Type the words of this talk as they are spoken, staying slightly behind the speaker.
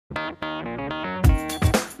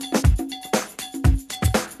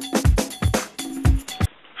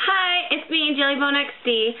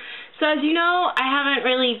ANNNDD. So as you know, I haven't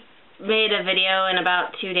really made a video in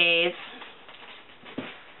about 2 days.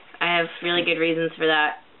 I have really good reasons for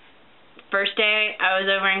that. First day, I was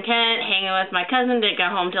over in Kent hanging with my cousin, didn't go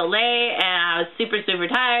home till late, and I was super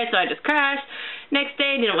tired, so I just crashed. Next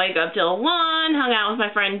day, didn't wake up till 1, hung out with my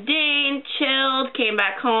friend Dane, chilled, came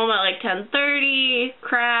back home at like 10:30,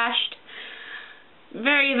 crashed.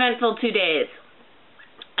 Very eventful 2 days.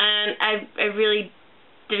 And I really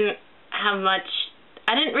didn't have much,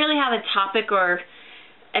 I didn't really have a topic or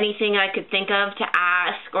anything I could think of to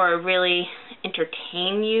ask or really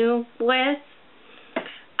entertain you with.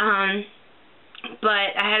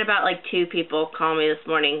 But I had about like 2 people call me this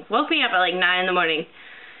morning. Woke me up at like 9 in the morning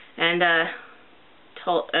and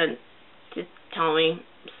just tell me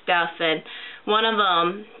stuff. And one of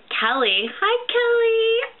them, Kelly, hi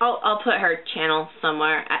Kelly. I'll put her channel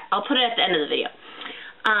somewhere. I'll put it at the end of the video.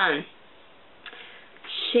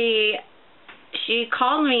 She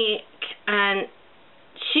called me and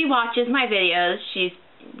she watches my videos. She's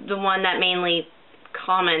the one that mainly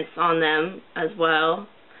comments on them as well.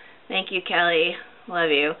 Thank you, Kelly.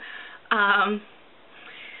 Love you.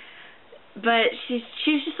 But she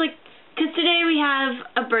was just like, because today we have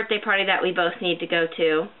a birthday party that we both need to go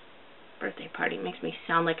to. Birthday party makes me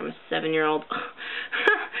sound like I'm a 7-year-old.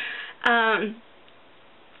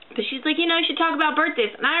 But she's like, you know, you should talk about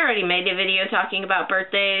birthdays. And I already made a video talking about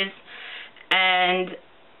birthdays. And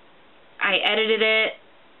I edited it.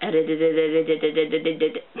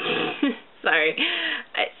 Sorry.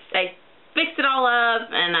 I fixed it all up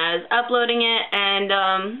and I was uploading it and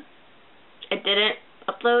it didn't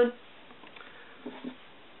upload.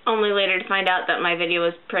 Only later to find out that my video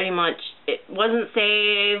was pretty much, it wasn't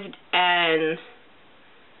saved and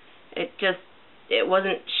it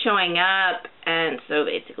wasn't showing up, and so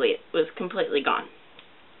basically it was completely gone.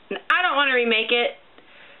 And I don't want to remake it,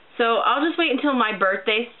 so I'll just wait until my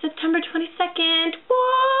birthday, September 22nd,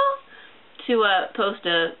 whoa, to post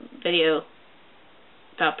a video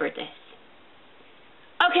about birthdays.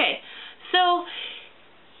 Okay, so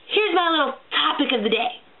here's my little topic of the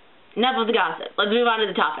day. Enough of the gossip. Let's move on to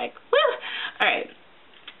the topic. Woo! Alright,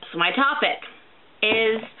 so my topic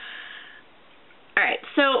is, alright,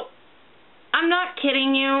 so I'm not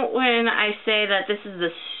kidding you when I say that this is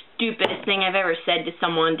the stupidest thing I've ever said to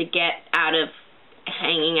someone to get out of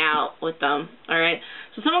hanging out with them, alright?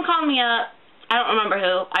 So someone called me up, I don't remember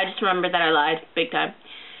who, I just remember that I lied, big time.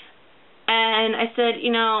 And I said,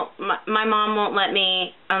 you know, my mom won't let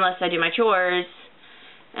me unless I do my chores.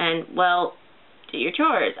 And, well, do your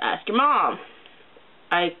chores, ask your mom.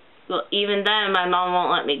 Well, even then, my mom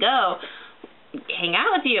won't let me go. Hang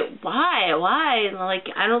out with you. Why? Like,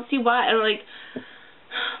 I don't see why. I'm like,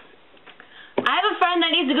 I have a friend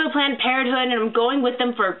that needs to go to Planned Parenthood, and I'm going with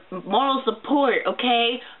them for moral support,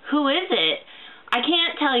 okay? Who is it? I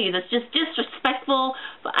can't tell you. That's just disrespectful,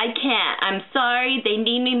 but I can't. I'm sorry. They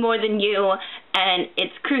need me more than you, and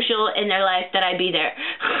it's crucial in their life that I be there.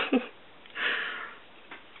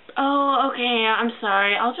 Oh, okay. I'm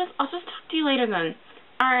sorry. I'll just talk to you later then.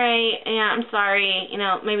 All right. Yeah, I'm sorry. You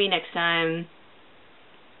know, maybe next time.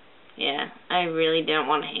 Yeah, I really didn't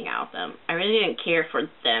want to hang out with them. I really didn't care for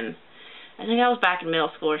them. I think I was back in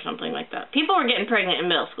middle school or something like that. People were getting pregnant in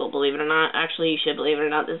middle school, believe it or not. Actually, you should believe it or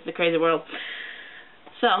not. This is the crazy world.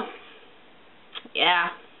 So, yeah.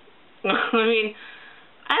 I mean,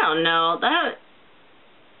 I don't know. I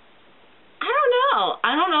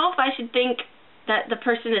don't know if I should think that the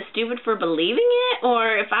person is stupid for believing it,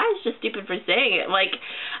 or if I was just stupid for saying it. Like,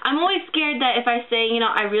 I'm always scared that if I say, you know,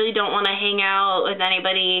 I really don't want to hang out with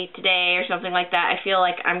anybody today or something like that, I feel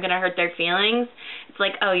like I'm going to hurt their feelings. It's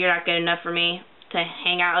like, oh, you're not good enough for me to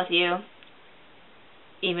hang out with you,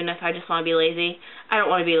 even if I just want to be lazy. I don't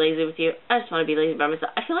want to be lazy with you. I just want to be lazy by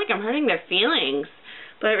myself. I feel like I'm hurting their feelings,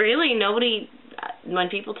 but really nobody, when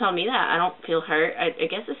people tell me that, I don't feel hurt. I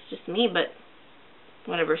guess it's just me, but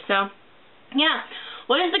whatever. So, yeah,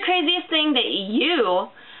 what is the craziest thing that you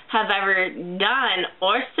have ever done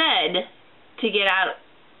or said to get out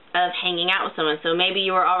of hanging out with someone? So maybe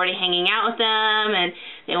you were already hanging out with them and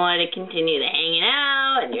they wanted to continue the hanging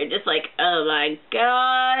out and you're just like, oh my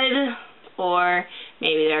god. Or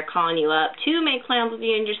maybe they're calling you up to make plans with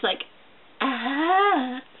you and you're just like,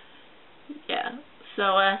 ah. Yeah,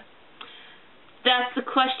 so that's the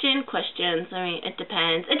question. Questions, I mean, it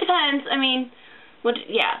depends. It depends, I mean,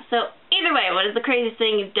 yeah, so either way, what is the craziest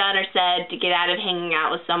thing you've done or said to get out of hanging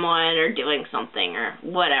out with someone or doing something or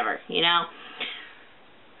whatever, you know?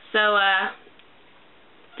 So,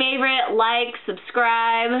 favorite, like,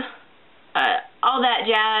 subscribe, all that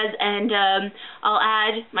jazz, and I'll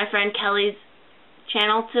add my friend Kelly's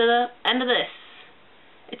channel to the end of this.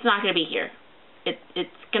 It's not going to be here. It's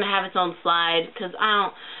going to have its own slide, because I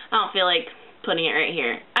don't feel like putting it right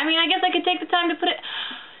here. I mean, I guess I could take the time to put it,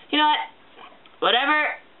 you know what, whatever,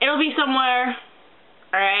 it'll be somewhere,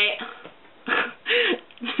 alright?